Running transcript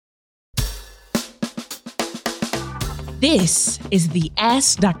This is the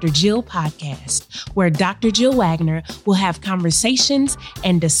Ask Dr. Jill podcast, where Dr. Jill Wagner will have conversations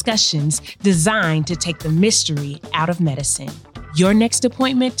and discussions designed to take the mystery out of medicine. Your next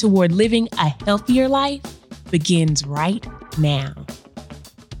appointment toward living a healthier life begins right now.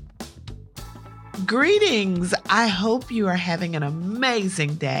 Greetings. I hope you are having an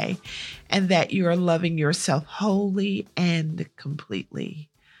amazing day and that you are loving yourself wholly and completely.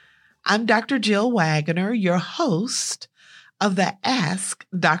 I'm Dr. Jill Wagner, your host of the Ask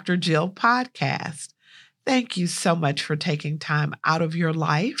Dr. Jill podcast. Thank you so much for taking time out of your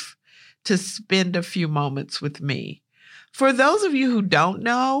life to spend a few moments with me. For those of you who don't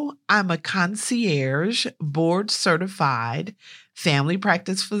know, I'm a concierge, board certified family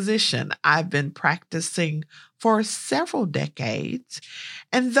practice physician. I've been practicing for several decades,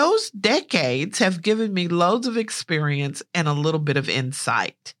 and those decades have given me loads of experience and a little bit of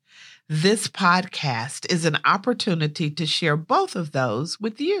insight. This podcast is an opportunity to share both of those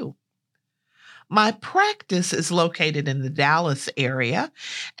with you. My practice is located in the Dallas area,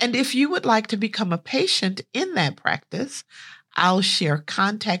 and if you would like to become a patient in that practice, I'll share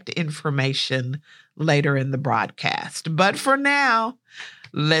contact information later in the broadcast. But for now,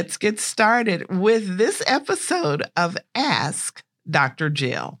 let's get started with this episode of Ask Dr.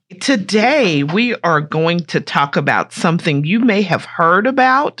 Jill. Today, we are going to talk about something you may have heard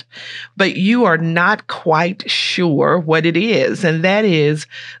about, but you are not quite sure what it is, and that is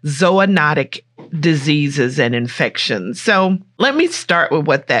zoonotic diseases and infections. So let me start with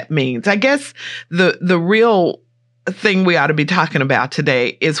what that means. I guess the real thing we ought to be talking about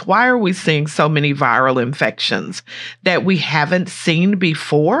today is why are we seeing so many viral infections that we haven't seen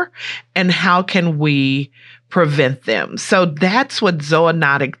before, and how can we prevent them? So that's what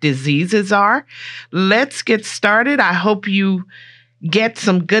zoonotic diseases are. Let's get started. I hope you get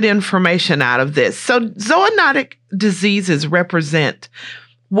some good information out of this. So zoonotic diseases represent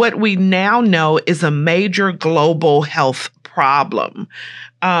what we now know is a major global health problem.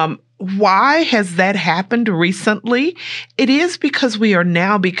 Why has that happened recently? It is because we are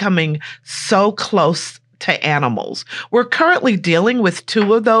now becoming so close to animals. We're currently dealing with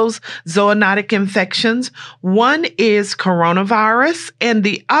two of those zoonotic infections. One is coronavirus and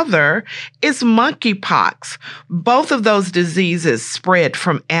the other is monkeypox. Both of those diseases spread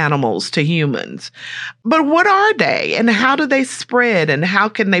from animals to humans. But what are they, and how do they spread, and how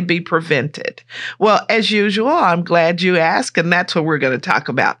can they be prevented? Well, as usual, I'm glad you asked, and that's what we're going to talk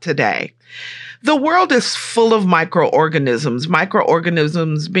about today. The world is full of microorganisms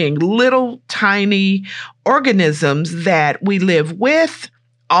being little tiny organisms that we live with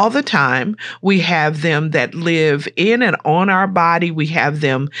all the time. We have them that live in and on our body. We have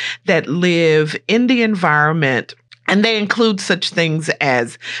them that live in the environment. And they include such things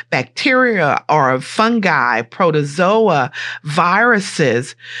as bacteria or fungi, protozoa,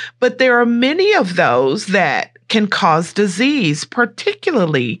 viruses. But there are many of those that can cause disease,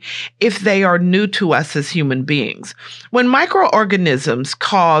 particularly if they are new to us as human beings. When microorganisms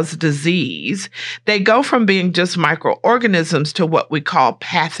cause disease, they go from being just microorganisms to what we call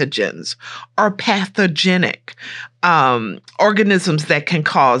pathogens or pathogenic organisms that can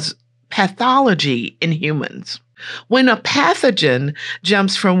cause pathology in humans. When a pathogen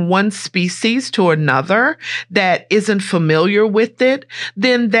jumps from one species to another that isn't familiar with it,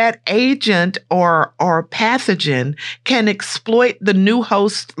 then that agent or pathogen can exploit the new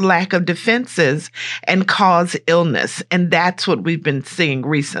host's lack of defenses and cause illness. And that's what we've been seeing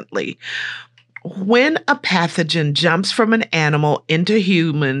recently. When a pathogen jumps from an animal into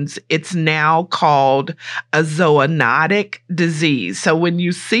humans, it's now called a zoonotic disease. So when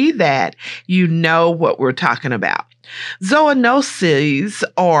you see that, you know what we're talking about. Zoonoses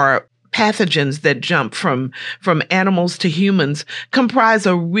are pathogens that jump from animals to humans comprise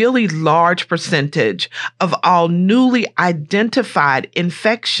a really large percentage of all newly identified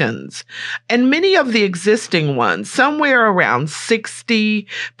infections. And many of the existing ones, somewhere around 60%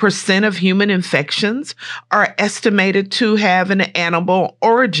 of human infections, are estimated to have an animal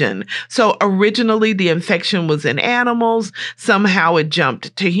origin. So originally the infection was in animals, somehow it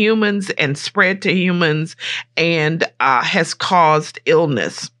jumped to humans and spread to humans and has caused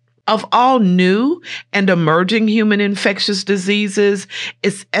illness. Of all new and emerging human infectious diseases,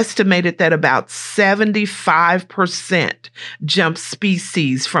 it's estimated that about 75% jump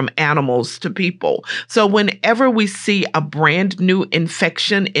species from animals to people. So whenever we see a brand new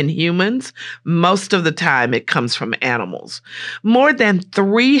infection in humans, most of the time it comes from animals. More than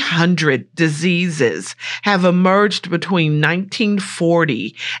 300 diseases have emerged between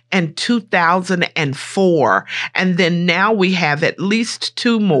 1940 and 2004, and then now we have at least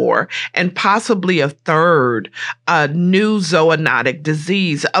two more before, and possibly a third new zoonotic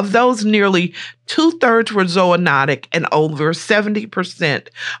disease. Of those, nearly 2/3 were zoonotic, and over 70%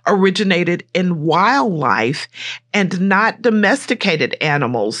 originated in wildlife and not domesticated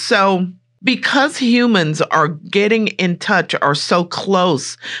animals. So, because humans are getting in touch or so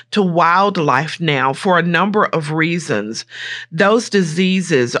close to wildlife now for a number of reasons, those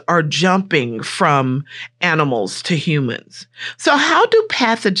diseases are jumping from animals to humans. So how do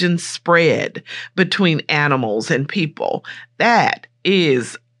pathogens spread between animals and people? That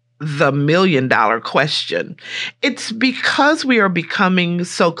is the million-dollar question. It's because we are becoming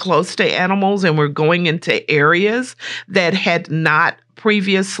so close to animals and we're going into areas that had not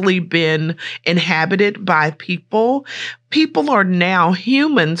previously been inhabited by people.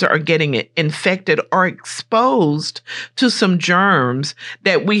 Humans are getting infected or exposed to some germs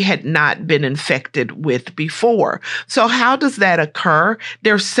that we had not been infected with before. So how does that occur?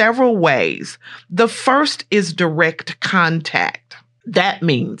 There are several ways. The first is direct contact. That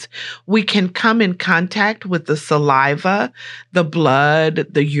means we can come in contact with the saliva, the blood,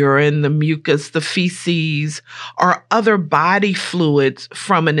 the urine, the mucus, the feces, or other body fluids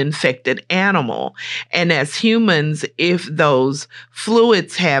from an infected animal. And as humans, if those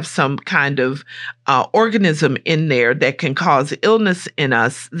fluids have some kind of organism in there that can cause illness in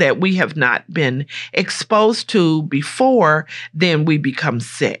us that we have not been exposed to before, then we become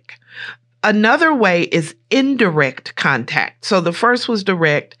sick. Another way is indirect contact. So the first was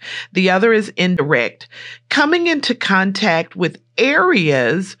direct, the other is indirect. Coming into contact with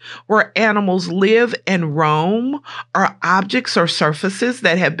areas where animals live and roam, or objects or surfaces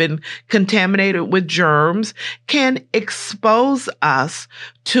that have been contaminated with germs, can expose us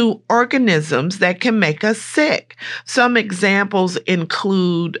to organisms that can make us sick. Some examples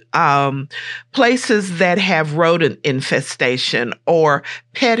include places that have rodent infestation, or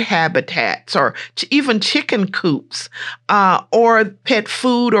pet habitats, or even chicken coops, or pet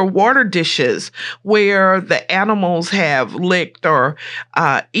food or water dishes where the animals have licked or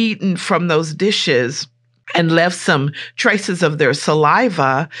eaten from those dishes and left some traces of their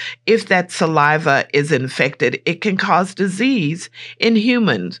saliva. If that saliva is infected, it can cause disease in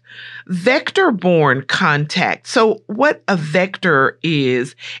humans. Vector-borne contact. So what a vector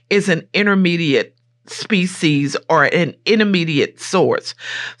is an intermediate species or an intermediate source.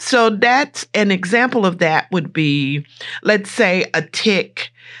 So that's an example of that would be, let's say a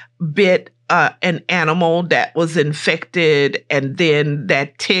tick bit an animal that was infected, and then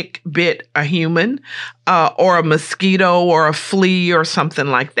that tick bit a human, or a mosquito or a flea or something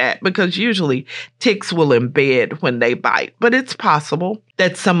like that, because usually ticks will embed when they bite. But it's possible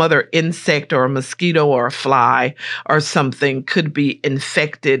that some other insect or a mosquito or a fly or something could be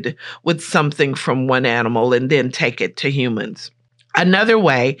infected with something from one animal and then take it to humans. Another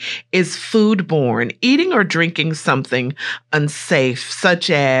way is foodborne, eating or drinking something unsafe, such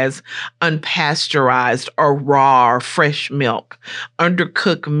as unpasteurized or raw or fresh milk,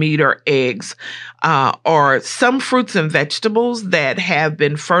 undercooked meat or eggs, or some fruits and vegetables that have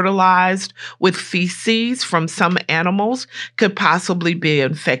been fertilized with feces from some animals could possibly be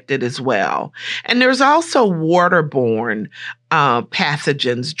infected as well. And there's also waterborne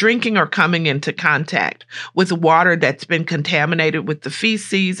pathogens, drinking or coming into contact with water that's been contaminated with the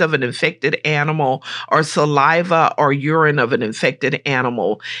feces of an infected animal, or saliva or urine of an infected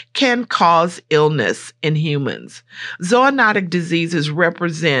animal, can cause illness in humans. Zoonotic diseases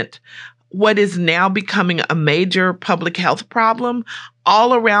represent what is now becoming a major public health problem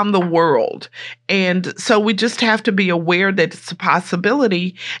all around the world. And so we just have to be aware that it's a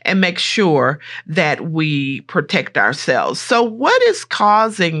possibility and make sure that we protect ourselves. So what is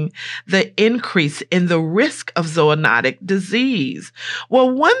causing the increase in the risk of zoonotic disease? Well,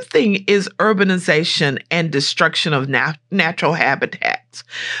 one thing is urbanization and destruction of natural habitats.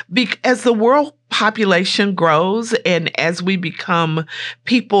 As the world population grows and as we become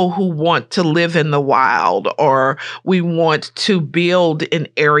people who want to live in the wild, or we want to build in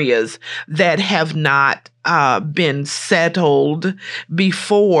areas that have not been settled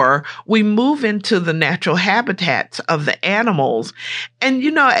before, we move into the natural habitats of the animals. And,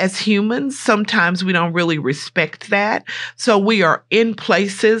 as humans, sometimes we don't really respect that. So we are in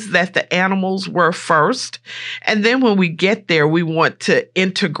places that the animals were first. And then when we get there, we want to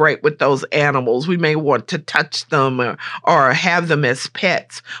integrate with those animals. We may want to touch them or have them as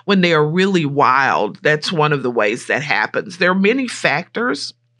pets when they are really wild. That's one of the ways that happens. There are many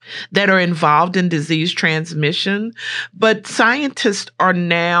factors that are involved in disease transmission, but scientists are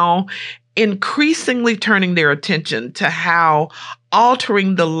now increasingly turning their attention to how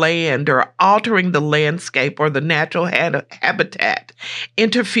altering the land or altering the landscape or the natural habitat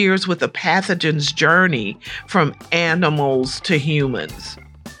interferes with a pathogen's journey from animals to humans.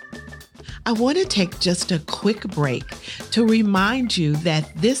 I want to take just a quick break to remind you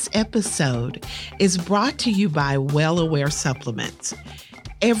that this episode is brought to you by Well Aware Supplements.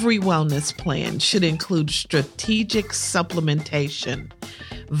 Every wellness plan should include strategic supplementation,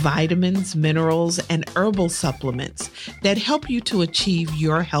 vitamins, minerals, and herbal supplements that help you to achieve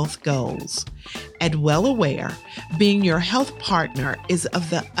your health goals. At Well Aware, being your health partner is of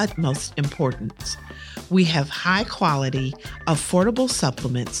the utmost importance. We have high-quality, affordable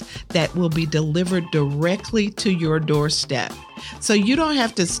supplements that will be delivered directly to your doorstep. So you don't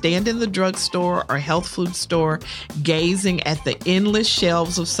have to stand in the drugstore or health food store gazing at the endless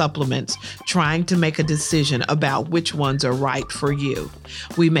shelves of supplements trying to make a decision about which ones are right for you.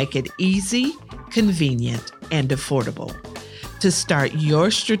 We make it easy, convenient, and affordable. To start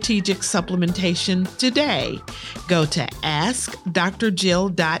your strategic supplementation today, go to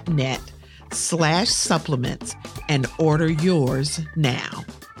askdrjill.net/supplements and order yours now.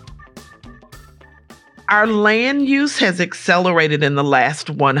 Our land use has accelerated in the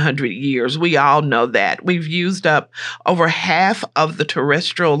last 100 years. We all know that. We've used up over half of the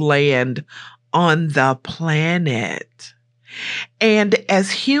terrestrial land on the planet. And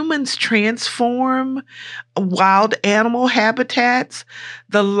as humans transform wild animal habitats,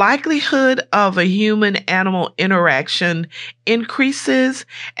 the likelihood of a human-animal interaction increases,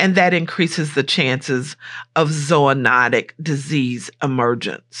 and that increases the chances of zoonotic disease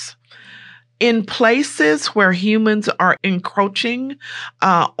emergence. In places where humans are encroaching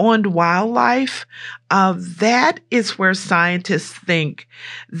on wildlife, that is where scientists think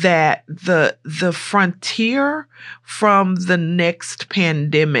that the frontier from the next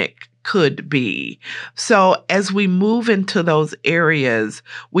pandemic could be. So as we move into those areas,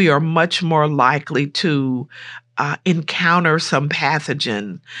 we are much more likely to encounter some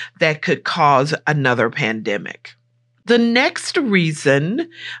pathogen that could cause another pandemic. The next reason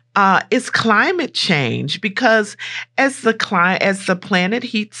is climate change, because as the planet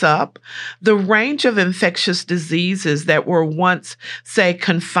heats up, the range of infectious diseases that were once, say,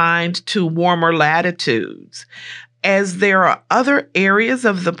 confined to warmer latitudes, as there are other areas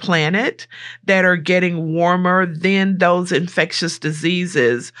of the planet that are getting warmer, then those infectious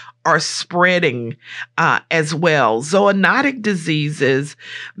diseases are spreading as well. Zoonotic diseases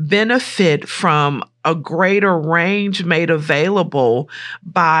benefit from a greater range made available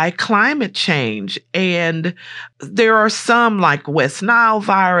by climate change. And there are some like West Nile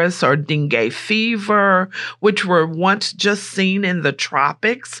virus or dengue fever, which were once just seen in the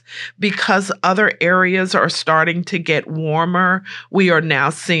tropics. Because other areas are starting to get warmer, we are now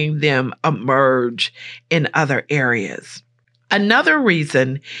seeing them emerge in other areas. Another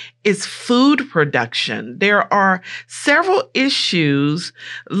reason is food production. There are several issues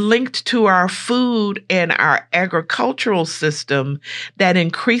linked to our food and our agricultural system that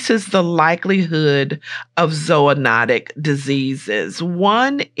increases the likelihood of zoonotic diseases.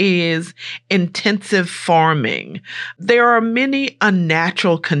 One is intensive farming. There are many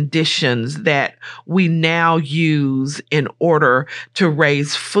unnatural conditions that we now use in order to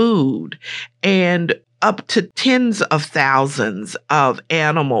raise food, and up to tens of thousands of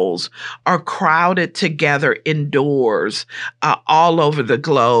animals are crowded together indoors all over the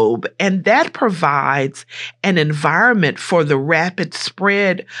globe. And that provides an environment for the rapid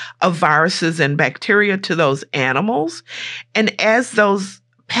spread of viruses and bacteria to those animals. And as those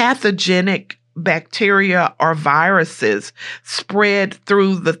pathogenic bacteria or viruses spread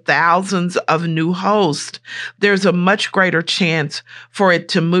through the thousands of new hosts, there's a much greater chance for it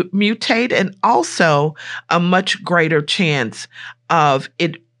to mutate, and also a much greater chance of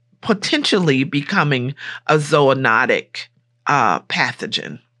it potentially becoming a zoonotic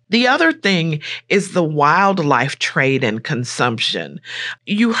pathogen. The other thing is the wildlife trade and consumption.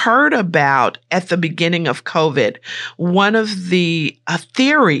 You heard about, at the beginning of COVID, one of the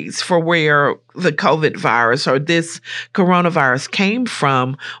theories for where the COVID virus or this coronavirus came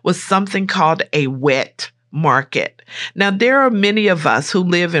from was something called a wet market. Now, there are many of us who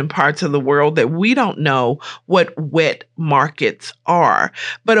live in parts of the world that we don't know what wet markets are.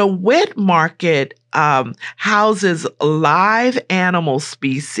 But a wet market houses live animal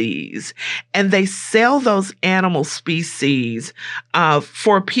species, and they sell those animal species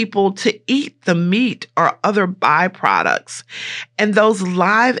for people to eat the meat or other byproducts. And those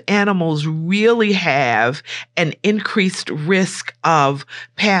live animals really have an increased risk of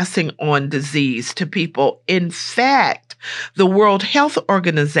passing on disease to people. In fact, the World Health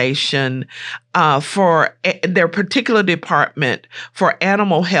Organization, for their particular department for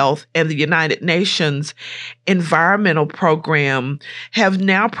animal health and the United Nations Environmental Program, have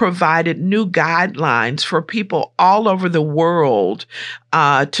now provided new guidelines for people all over the world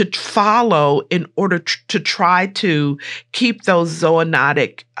to follow in order to try to keep those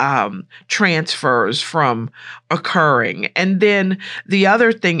zoonotic transfers from occurring. And then the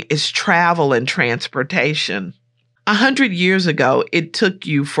other thing is travel and transportation. 100 years ago, it took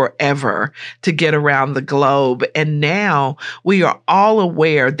you forever to get around the globe. And now we are all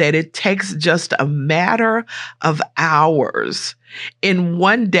aware that it takes just a matter of hours. In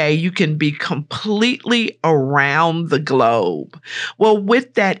one day, you can be completely around the globe. Well,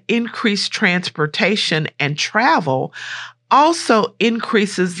 with that increased transportation and travel, also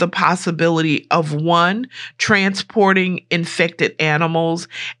increases the possibility of, one, transporting infected animals,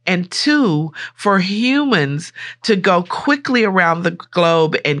 and two, for humans to go quickly around the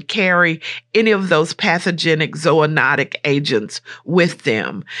globe and carry any of those pathogenic zoonotic agents with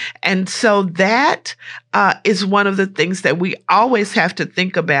them. And so that is one of the things that we always have to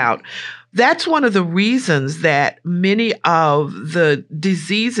think about. That's one of the reasons that many of the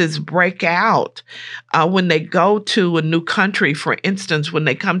diseases break out when they go to a new country. For instance, when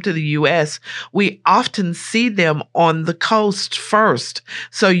they come to the U.S., we often see them on the coast first.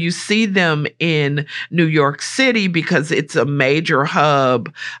 So you see them in New York City because it's a major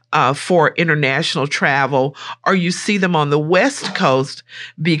hub for international travel, or you see them on the West Coast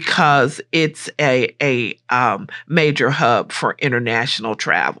because it's a major hub for international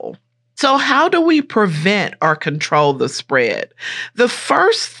travel. So how do we prevent or control the spread? The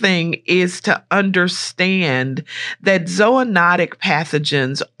first thing is to understand that zoonotic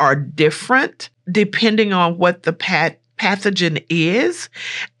pathogens are different depending on what the pathogen is.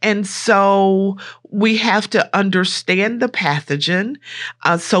 And so we have to understand the pathogen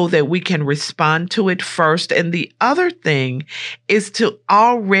so that we can respond to it first. And the other thing is to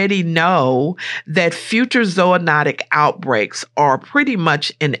already know that future zoonotic outbreaks are pretty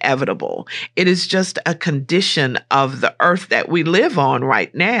much inevitable. It is just a condition of the earth that we live on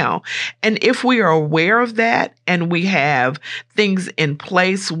right now. And if we are aware of that and we have things in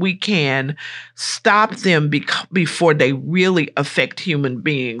place, we can stop them before they really affect human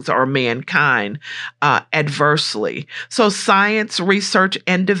beings or mankind adversely. So science, research,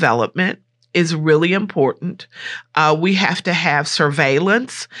 and development is really important. We have to have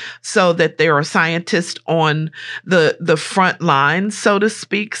surveillance so that there are scientists on the front lines, so to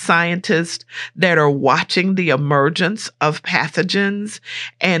speak, scientists that are watching the emergence of pathogens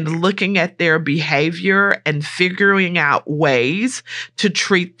and looking at their behavior and figuring out ways to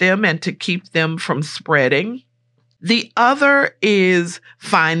treat them and to keep them from spreading. The other is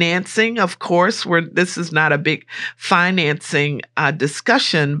financing, of course, where this is not a big financing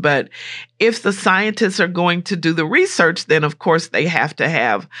discussion, but if the scientists are going to do the research, then of course they have to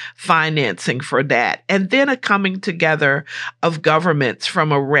have financing for that. And then a coming together of governments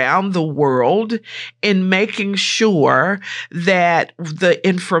from around the world in making sure that the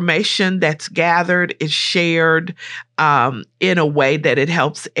information that's gathered is shared in a way that it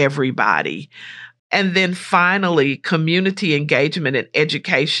helps everybody. And then finally, community engagement and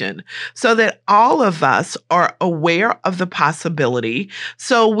education so that all of us are aware of the possibility.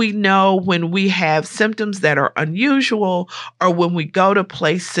 So we know when we have symptoms that are unusual or when we go to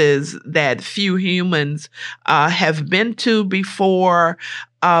places that few humans have been to before,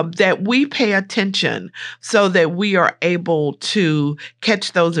 that we pay attention so that we are able to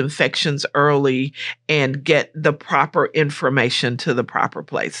catch those infections early and get the proper information to the proper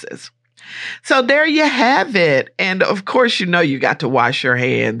places. So there you have it. And of course, you got to wash your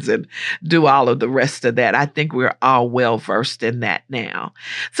hands and do all of the rest of that. I think we're all well versed in that now.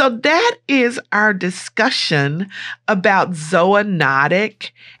 So that is our discussion about zoonotic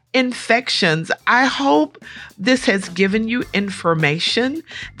infections. I hope this has given you information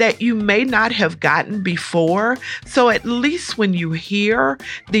that you may not have gotten before. So at least when you hear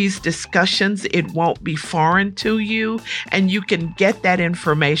these discussions, it won't be foreign to you and you can get that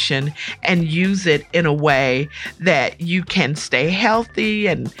information and use it in a way that you can stay healthy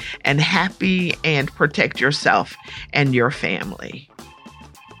and happy and protect yourself and your family.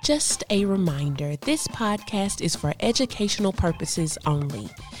 Just a reminder, this podcast is for educational purposes only.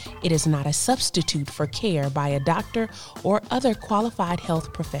 It is not a substitute for care by a doctor or other qualified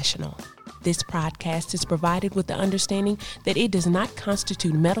health professional. This podcast is provided with the understanding that it does not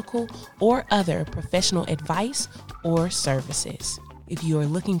constitute medical or other professional advice or services. If you are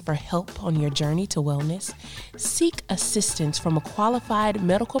looking for help on your journey to wellness, seek assistance from a qualified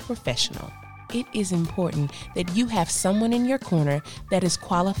medical professional. It is important that you have someone in your corner that is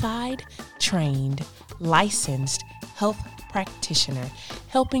qualified, trained, licensed health practitioner,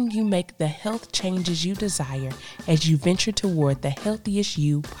 helping you make the health changes you desire as you venture toward the healthiest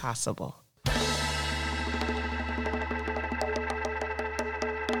you possible.